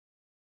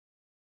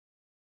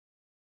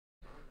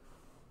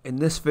In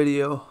this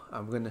video,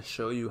 I'm going to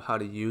show you how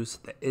to use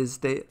the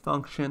ISDATE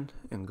function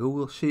in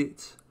Google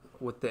Sheets.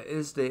 What the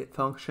ISDATE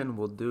function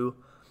will do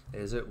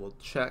is it will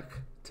check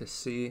to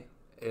see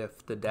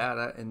if the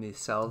data in these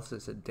cells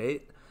is a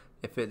date.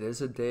 If it is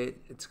a date,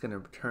 it's going to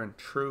return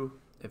true.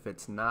 If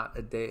it's not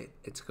a date,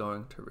 it's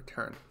going to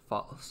return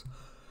false.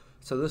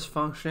 So this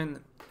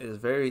function is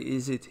very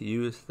easy to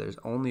use. There's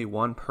only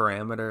one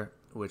parameter,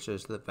 which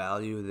is the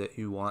value that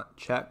you want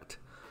checked.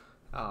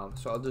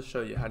 So I'll just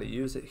show you how to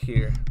use it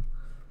here.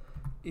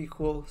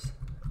 Equals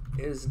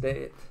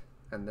ISDATE,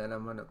 and then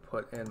I'm going to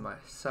put in my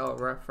cell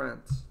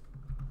reference,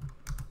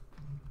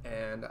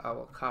 and I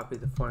will copy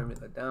the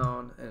formula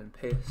down and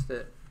paste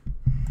it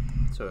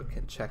so it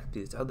can check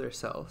these other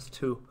cells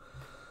too.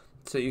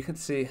 So you can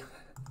see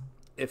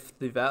if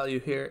the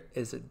value here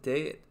is a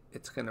date,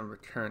 it's going to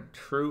return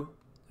true.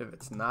 If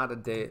it's not a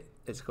date,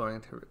 it's going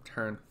to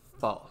return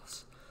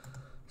false.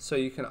 So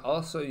you can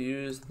also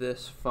use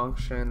this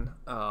function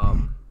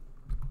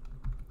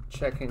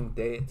checking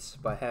dates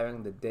by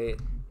having the date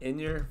in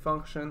your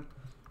function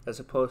as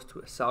opposed to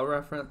a cell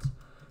reference.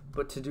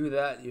 But to do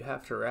that, you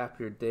have to wrap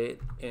your date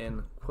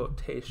in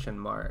quotation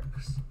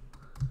marks.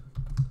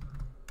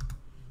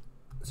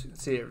 So you can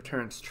see it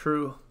returns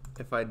true.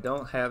 If I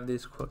don't have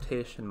these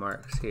quotation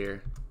marks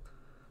here,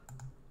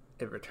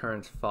 it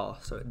returns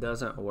false. So it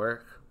doesn't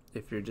work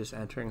if you're just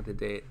entering the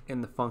date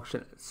in the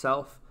function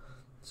itself.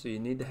 So you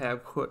need to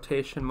have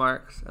quotation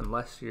marks.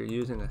 Unless you're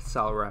using a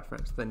cell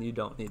reference, then you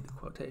don't need the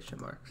quotation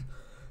marks.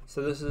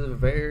 So this is a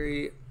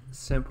very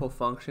simple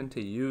function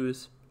to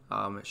use.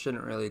 It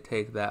shouldn't really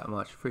take that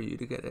much for you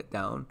to get it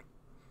down.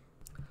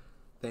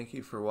 Thank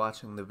you for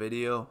watching the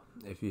video.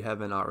 If you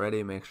haven't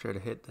already, make sure to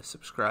hit the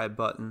subscribe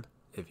button.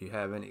 If you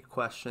have any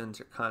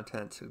questions or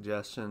content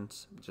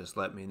suggestions, just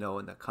let me know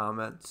in the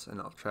comments and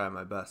I'll try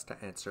my best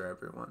to answer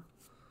everyone.